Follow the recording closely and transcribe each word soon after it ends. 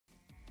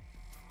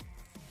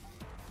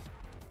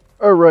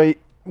Alright,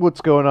 what's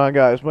going on,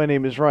 guys? My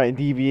name is Ryan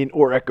Deviant,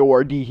 or Echo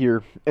RD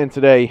here, and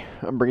today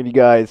I'm bringing you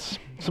guys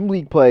some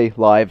League Play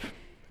live,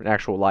 an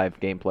actual live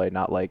gameplay,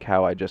 not like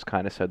how I just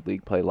kind of said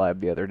League Play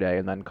live the other day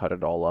and then cut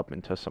it all up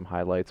into some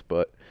highlights,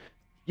 but,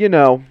 you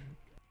know.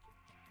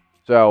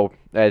 So,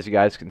 as you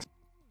guys can see,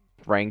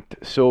 ranked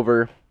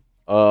silver.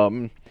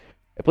 I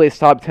placed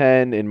top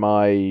 10 in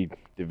my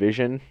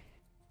division,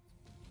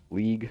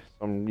 league,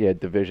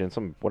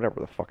 division, whatever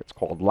the fuck it's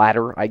called,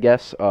 ladder, I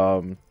guess.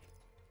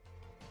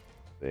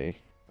 See,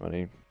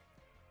 funny.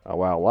 Oh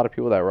wow, a lot of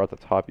people that were at the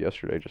top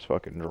yesterday just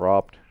fucking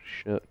dropped.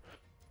 Shit.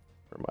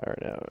 Where am I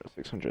right now?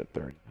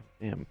 630.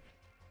 Damn.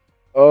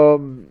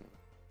 So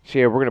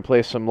yeah, we're gonna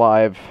play some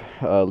live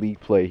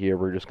league play here.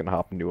 We're just gonna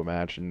hop into a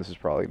match, and this is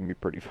probably gonna be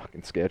pretty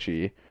fucking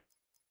sketchy.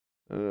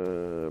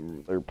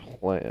 They're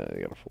playing.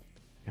 They got a full.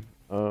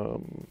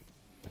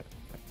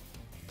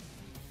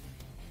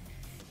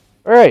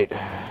 All right,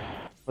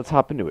 let's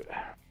hop into it.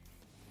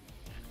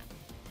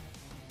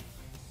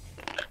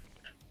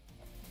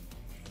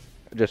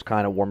 I just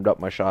kind of warmed up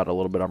my shot a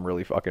little bit. I'm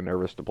really fucking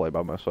nervous to play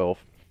by myself.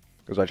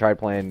 Because I tried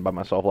playing by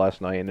myself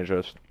last night and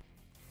it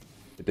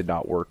did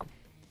not work.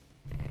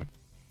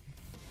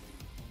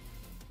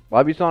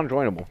 Lobby's not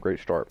joinable.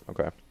 Great start.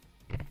 Okay.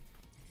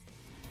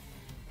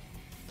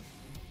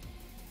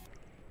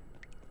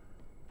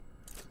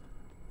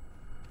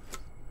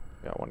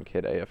 Got one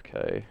kid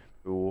AFK.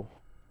 Cool.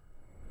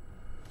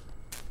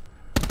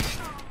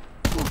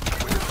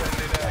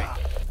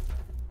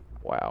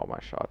 Wow, my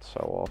shot's so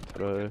off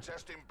today.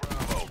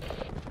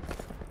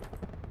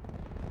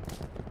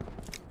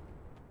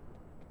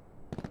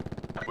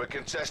 We're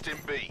contesting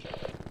B.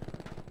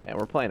 And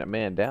we're playing a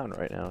man down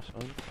right now,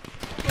 son.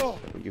 Oh.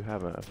 You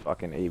have a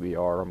fucking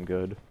ABR, I'm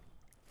good.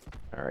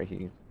 Alright,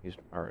 he's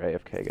our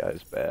AFK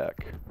guy's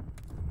back.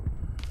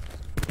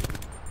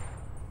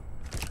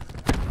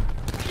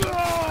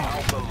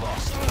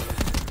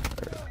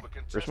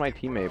 Where's my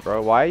teammate,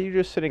 bro? Why are you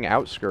just sitting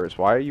outskirts?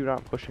 Why are you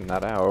not pushing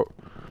that out?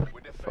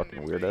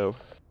 Fucking weirdo.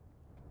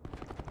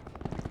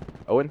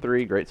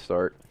 0-3, great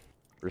start.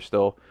 We're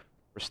still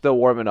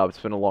warming up. It's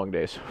been a long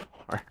day so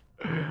far.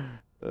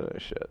 Oh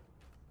shit.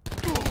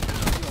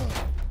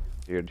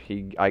 Dude,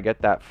 I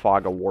get that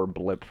fog of war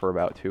blip for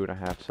about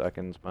 2.5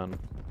 seconds, man.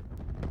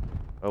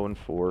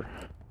 0-4.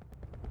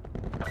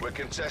 We're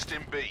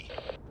contesting B.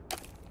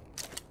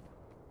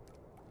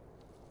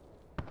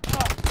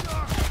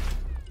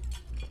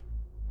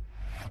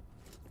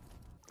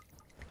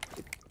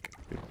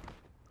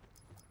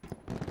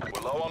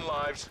 We're low on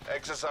lives.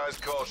 Exercise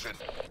caution.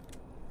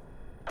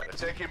 They're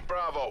taking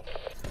Bravo.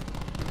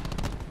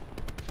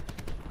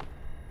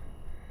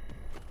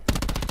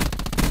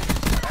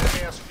 Enemy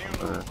has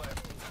few left.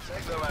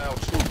 Take them out.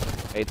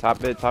 Hey,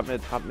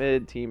 top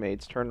mid,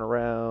 teammates, turn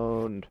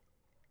around.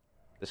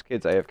 This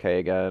kid's AFK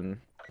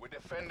again. We're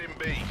defending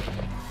B.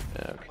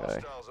 Okay.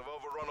 Hostiles have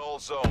overrun all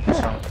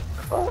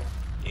zones.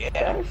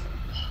 Yeah.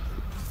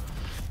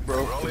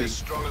 Bro, we're only as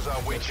strong as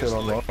our weakest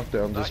on link.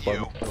 lockdown Not just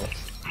you.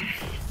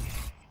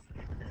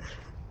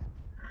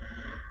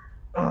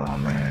 Oh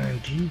man,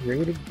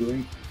 G-rated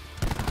great.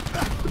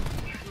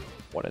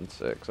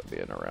 1-6. I'll be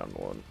in around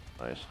 1.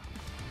 Nice.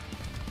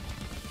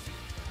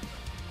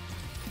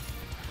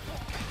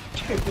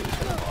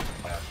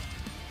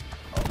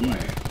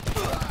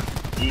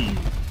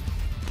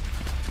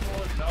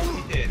 No,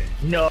 he didn't.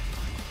 No.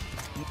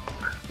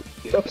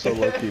 So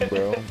lucky,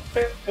 bro.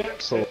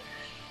 So.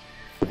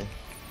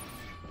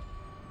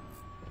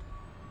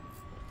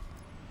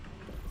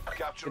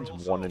 Capture It's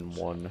all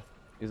 1-1.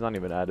 He's not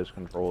even at his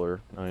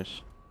controller.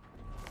 Nice.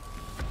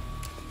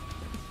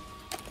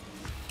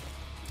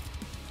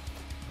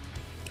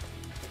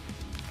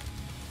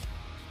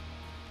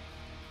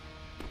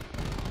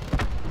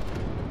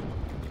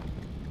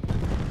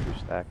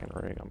 Stack and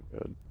ring, I'm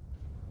good.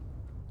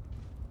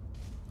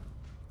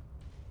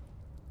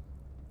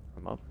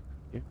 I'm up.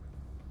 You?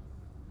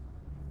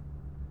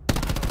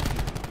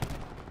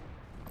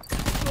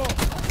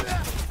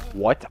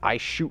 What? I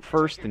shoot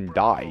first and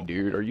die,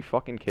 dude. Are you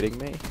fucking kidding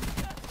me?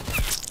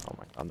 Oh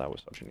my god, that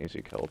was such an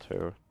easy kill,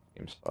 too.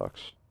 Game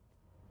sucks.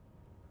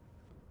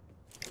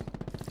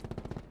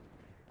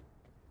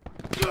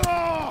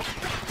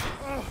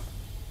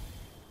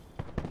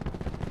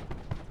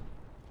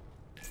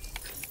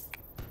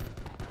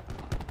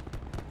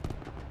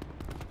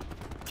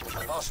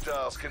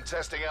 Hostiles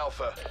contesting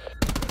Alpha.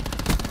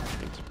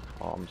 Need some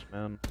bombs,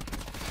 man.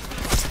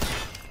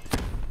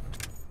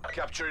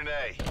 Capturing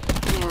A.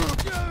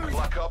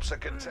 Black Ops are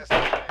contesting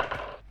A.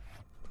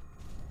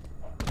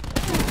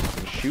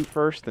 Shoot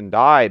first and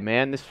die,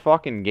 man. This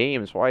fucking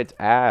game is why it's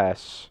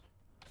ass.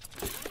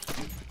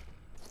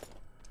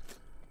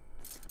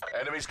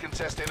 Enemies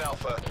contesting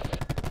Alpha.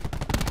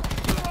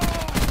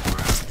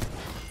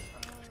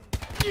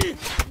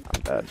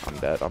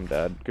 I'm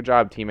dead. Good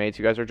job, teammates.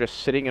 You guys are just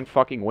sitting in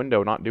fucking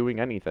window, not doing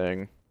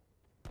anything.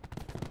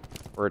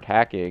 We're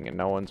attacking and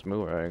no one's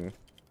moving.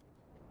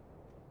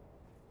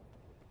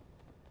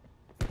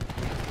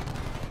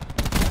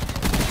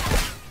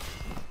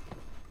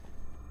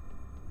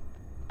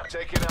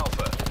 Taking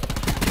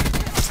Alpha.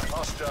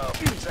 Hostile.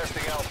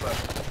 Testing Alpha.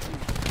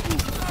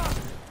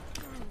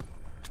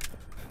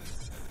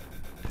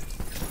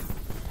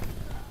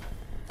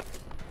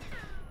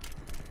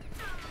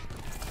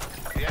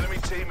 The enemy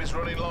team is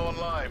running low on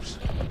lives.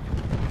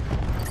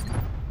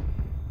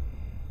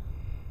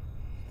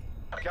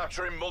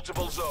 Capturing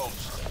multiple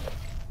zones.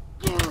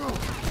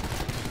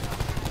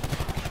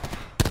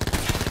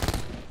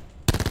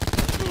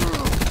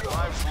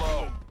 Lives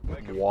low.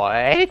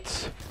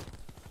 What?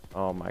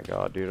 Oh my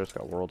god, dude, I just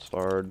got world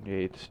starred. You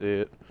hate to see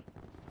it.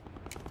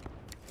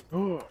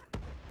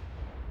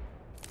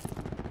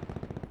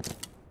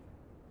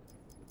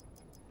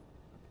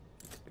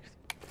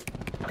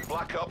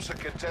 Black Ops are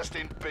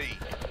contesting B.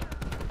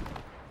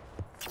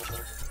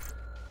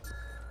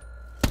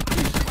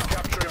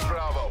 Capturing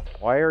Bravo.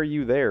 Why are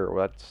you there?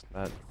 That's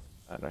that.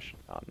 I should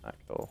have gotten that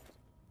kill.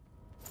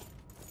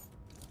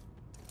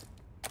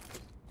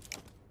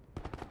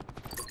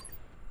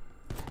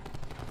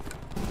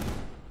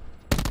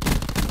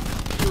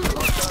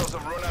 Hostiles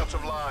have run out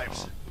of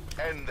lives.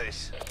 End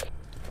this.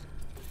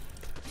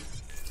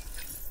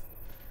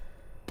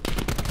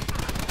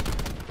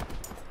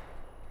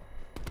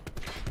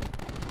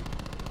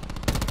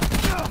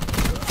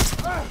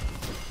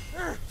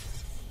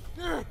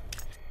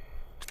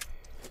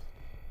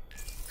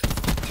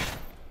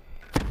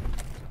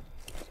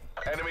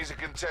 Enemies are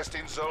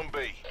contesting Zone B.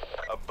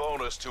 A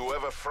bonus to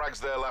whoever frags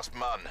their last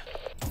man.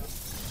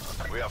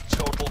 We have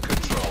total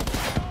control.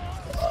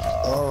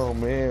 Oh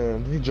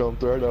man, he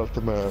jumped right off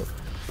the map.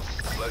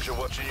 Pleasure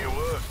watching you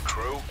work,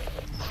 crew.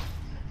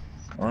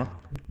 Huh?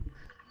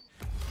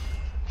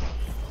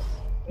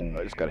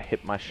 I just gotta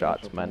hit my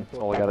shots, man.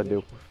 That's all I gotta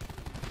do.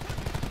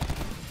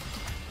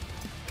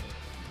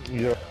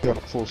 Yeah, got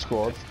a full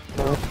squad.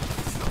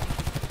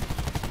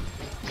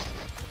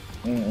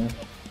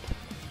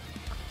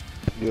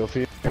 Yo, if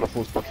you got a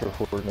full squad for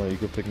Fortnite, you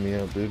can pick me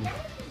up, dude.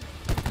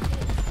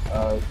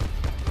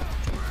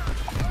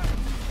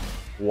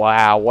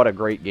 Wow, what a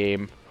great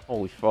game.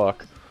 Holy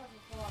fuck.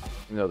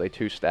 You know, they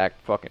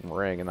two-stacked fucking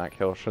ring in that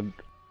kill. Should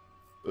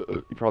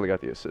you probably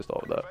got the assist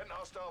all of that. Prevent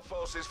hostile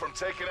forces from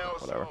taking our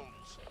Whatever.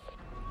 zones.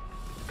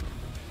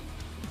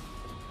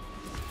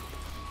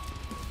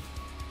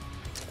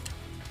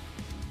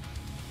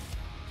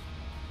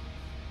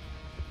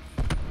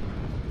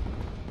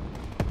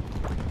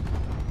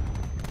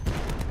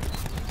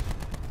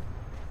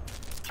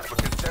 We're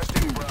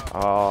contesting Bravo.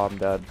 Oh, I'm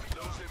dead.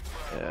 Losing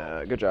Bravo.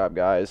 Yeah, good job,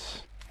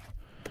 guys.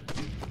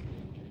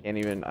 Can't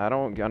even. I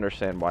don't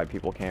understand why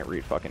people can't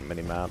read fucking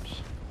mini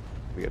maps.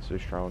 We get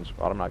Zeus drones.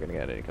 But I'm not gonna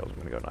get any kills. I'm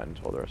gonna go 9 and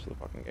 12 the rest of the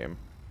fucking game.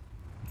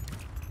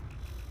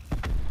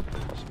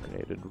 Plus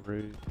grenaded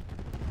raid.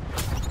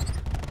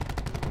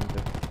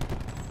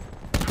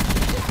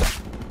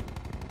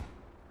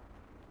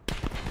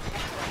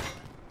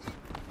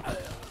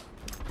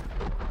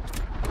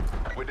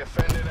 We're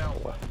defending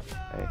Alpha.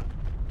 Hey.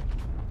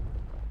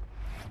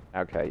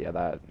 Okay,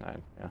 yeah,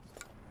 yeah.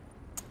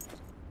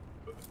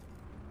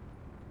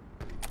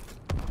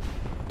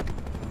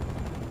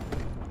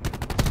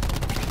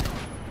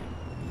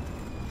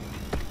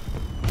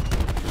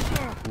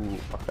 Ooh,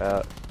 fuck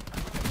that.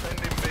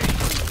 Defending B.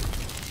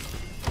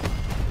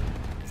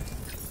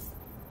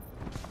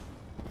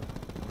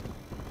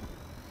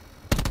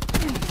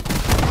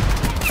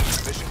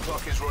 Mission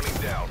clock is running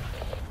down.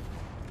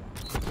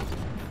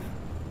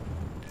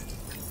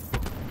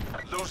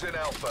 Losing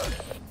Alpha.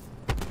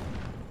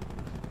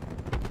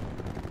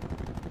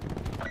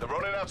 They're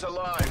running out of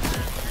lives.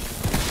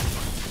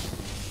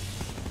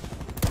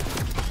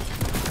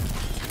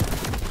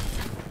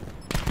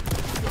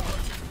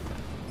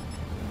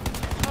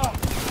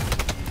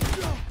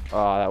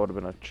 Oh, that would have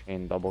been a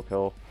chain double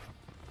kill.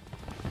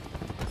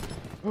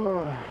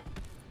 We're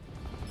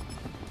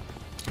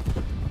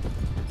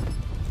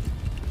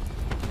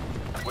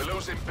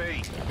losing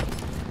B.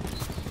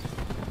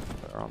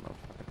 They're on the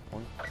fucking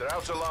point. They're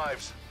out of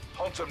lives.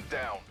 Hunt them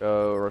down.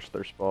 Go, rush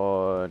their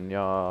spawn,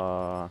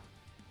 yeah.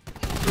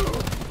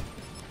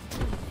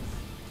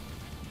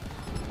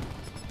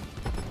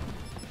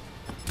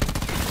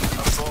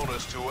 A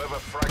bonus to whoever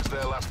frags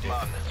their last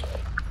man.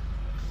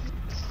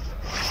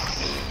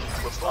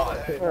 We're full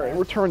ahead. Alright,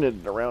 we're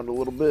turning it around a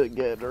little bit,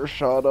 getting our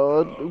shot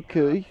on.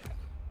 Okay.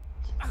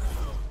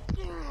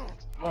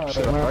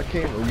 Shit, I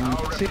came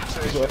Our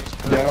reputation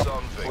depends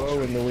on well,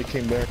 victory. and then we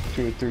came back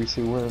to a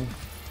 3-2 win.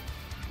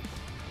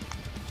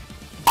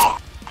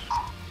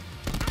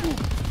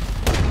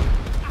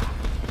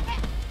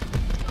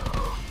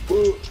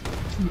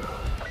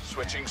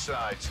 Switching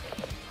sides.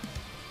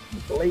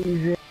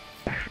 Lazy.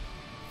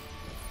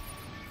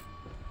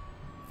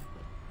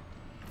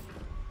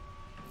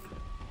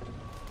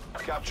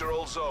 Capture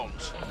all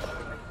zones.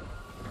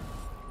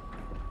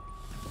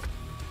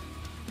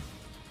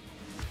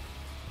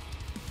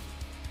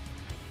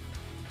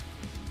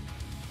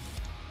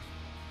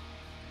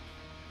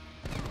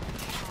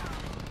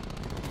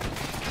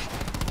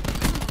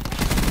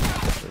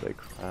 They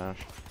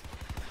crashed.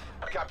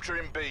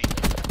 Capturing B.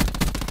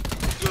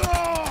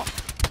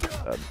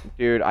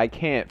 Dude, I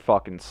can't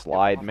fucking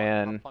slide,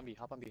 man. Hop on B,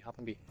 hop on B, hop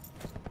on B.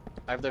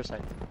 I have their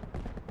side.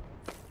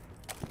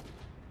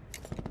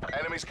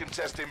 Enemies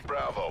contesting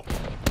Bravo.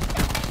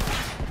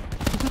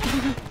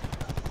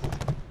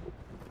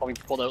 Probably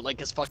pulled out like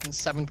his fucking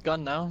 7th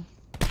gun now.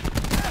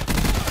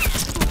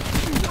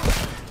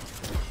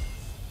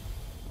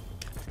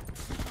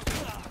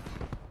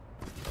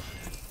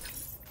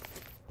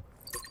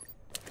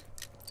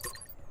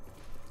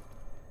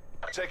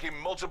 Taking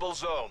multiple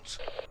zones.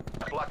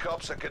 Black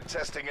Ops are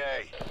contesting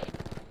A.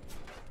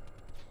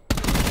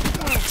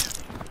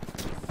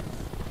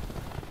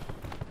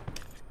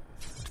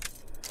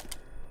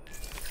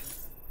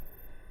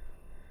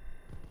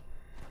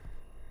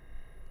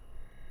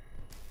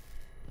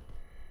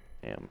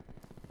 Damn.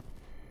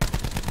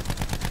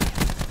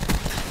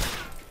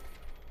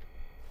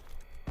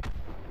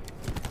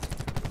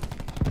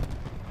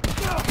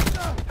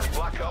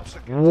 Black Ops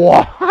are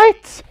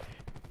What?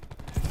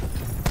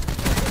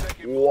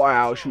 taking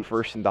Wow, multiple shoot zones.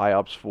 first and die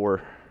ops 4.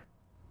 This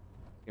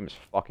game is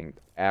fucking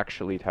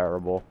actually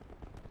terrible.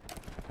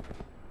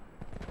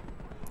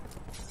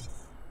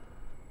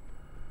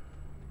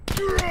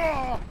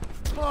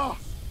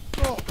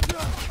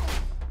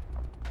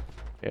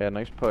 Yeah,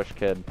 nice push,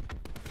 kid.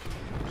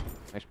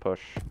 Nice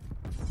push.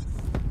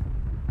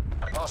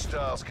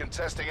 Hostiles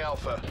contesting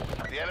Alpha.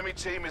 The enemy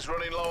team is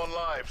running low on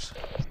lives.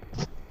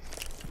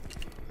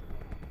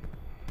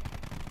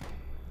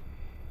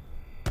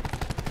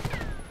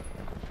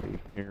 See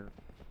here.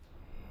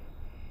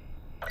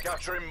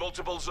 Capturing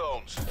multiple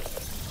zones.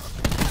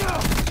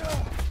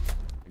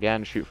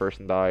 Again, shoot first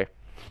and die.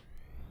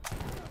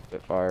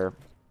 Spit fire.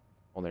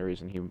 Only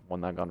reason he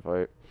won that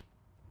gunfight.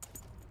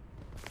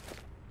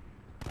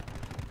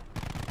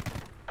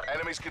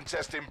 Enemies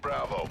contesting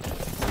Bravo.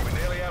 We're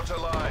nearly out of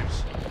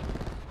lives.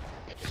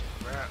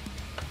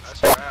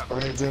 That's a wrap.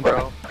 Grenades in,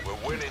 bro. We're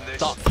winning this.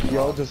 Stop.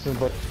 Y'all just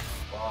invite.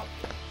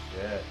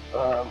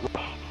 Alright,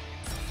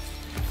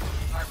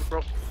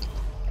 bro.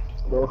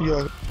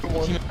 Yo,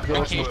 one.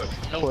 Go. Okay,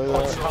 no, Play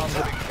that.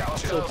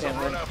 Hostiles have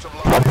run out of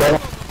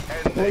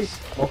lives. End this.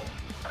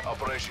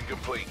 Operation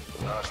complete.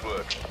 Nice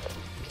work.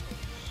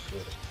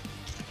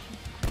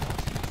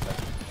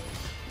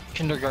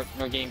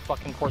 Kindergartner game,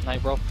 fucking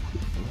Fortnite, bro.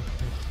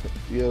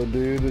 Yo,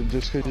 dude,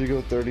 just because you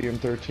go 30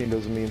 and 13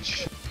 doesn't mean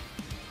shit.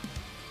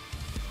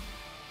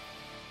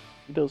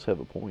 He does have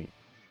a point.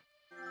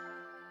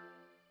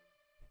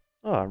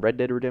 Ah, Red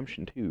Dead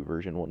Redemption 2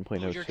 version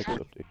 1.06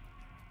 update.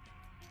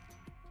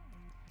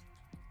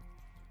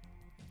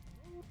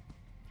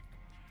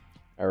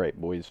 Alright,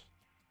 boys.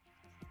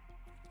 I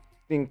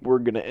think we're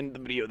gonna end the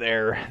video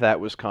there.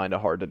 That was kind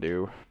of hard to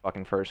do.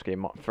 Fucking first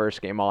game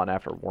on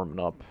after warming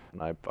up,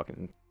 and I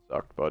fucking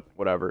sucked, but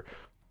whatever.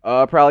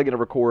 Probably gonna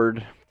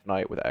record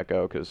tonight with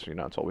Echo, because, you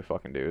know, that's all we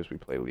fucking do is we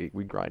play League.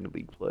 We grind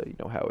League play. You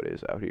know how it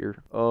is out here.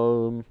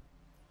 So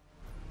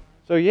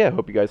yeah,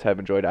 hope you guys have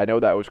enjoyed. I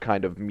know that was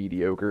kind of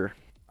mediocre.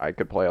 I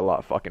could play a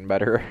lot fucking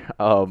better.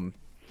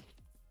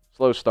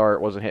 Slow start,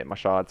 wasn't hitting my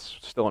shots,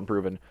 still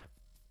improving.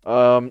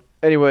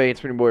 Anyway, it's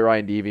been your boy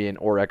Ryan Deviant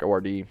or Echo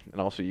RD, and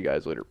I'll see you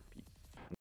guys later.